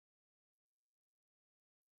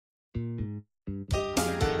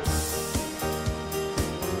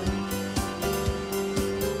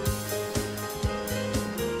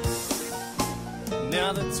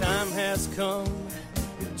Now the time has come,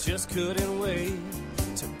 we just couldn't wait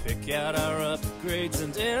to pick out our upgrades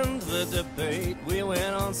and end the debate. We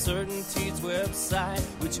went on Certainty's website,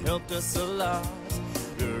 which helped us a lot.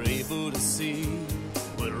 We were able to see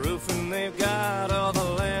what roofing they've got. All the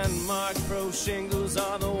LandMark Pro shingles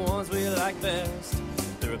are the ones we like best.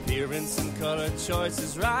 Their appearance and color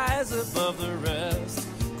choices rise above the rest.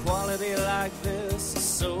 Quality like this is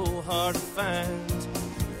so hard to find.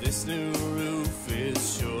 This new roof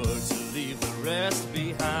is sure to leave the rest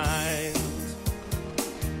behind.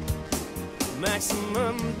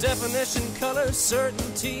 Maximum definition, color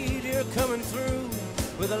certainty, you're coming through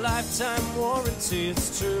with a lifetime warranty,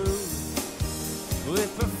 it's true.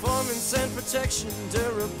 With performance and protection,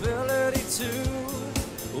 durability too.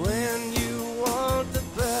 When you want the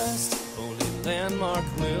best, only LandMark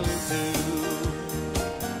will do.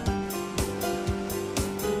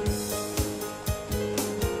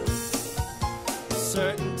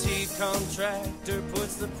 Certainty contractor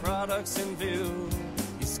puts the products in view.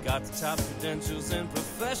 He's got the top credentials and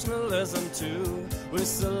professionalism too. With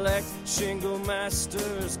select shingle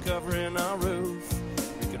masters covering our roof,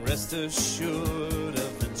 you can rest assured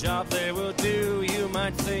of the job they will do. You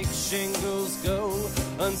might think shingles go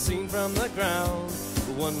unseen from the ground,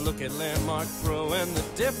 but one look at LandMark Pro and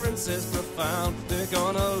the difference is profound. They're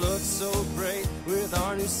gonna look so great with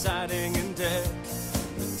our new siding and deck.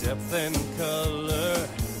 The depth and color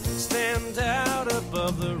stand out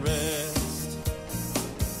above the rest.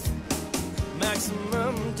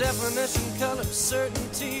 Maximum definition, color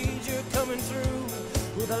certainty, you're coming through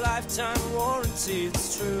with a lifetime warranty,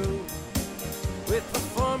 it's true. With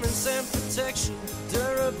performance and protection,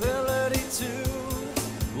 durability too.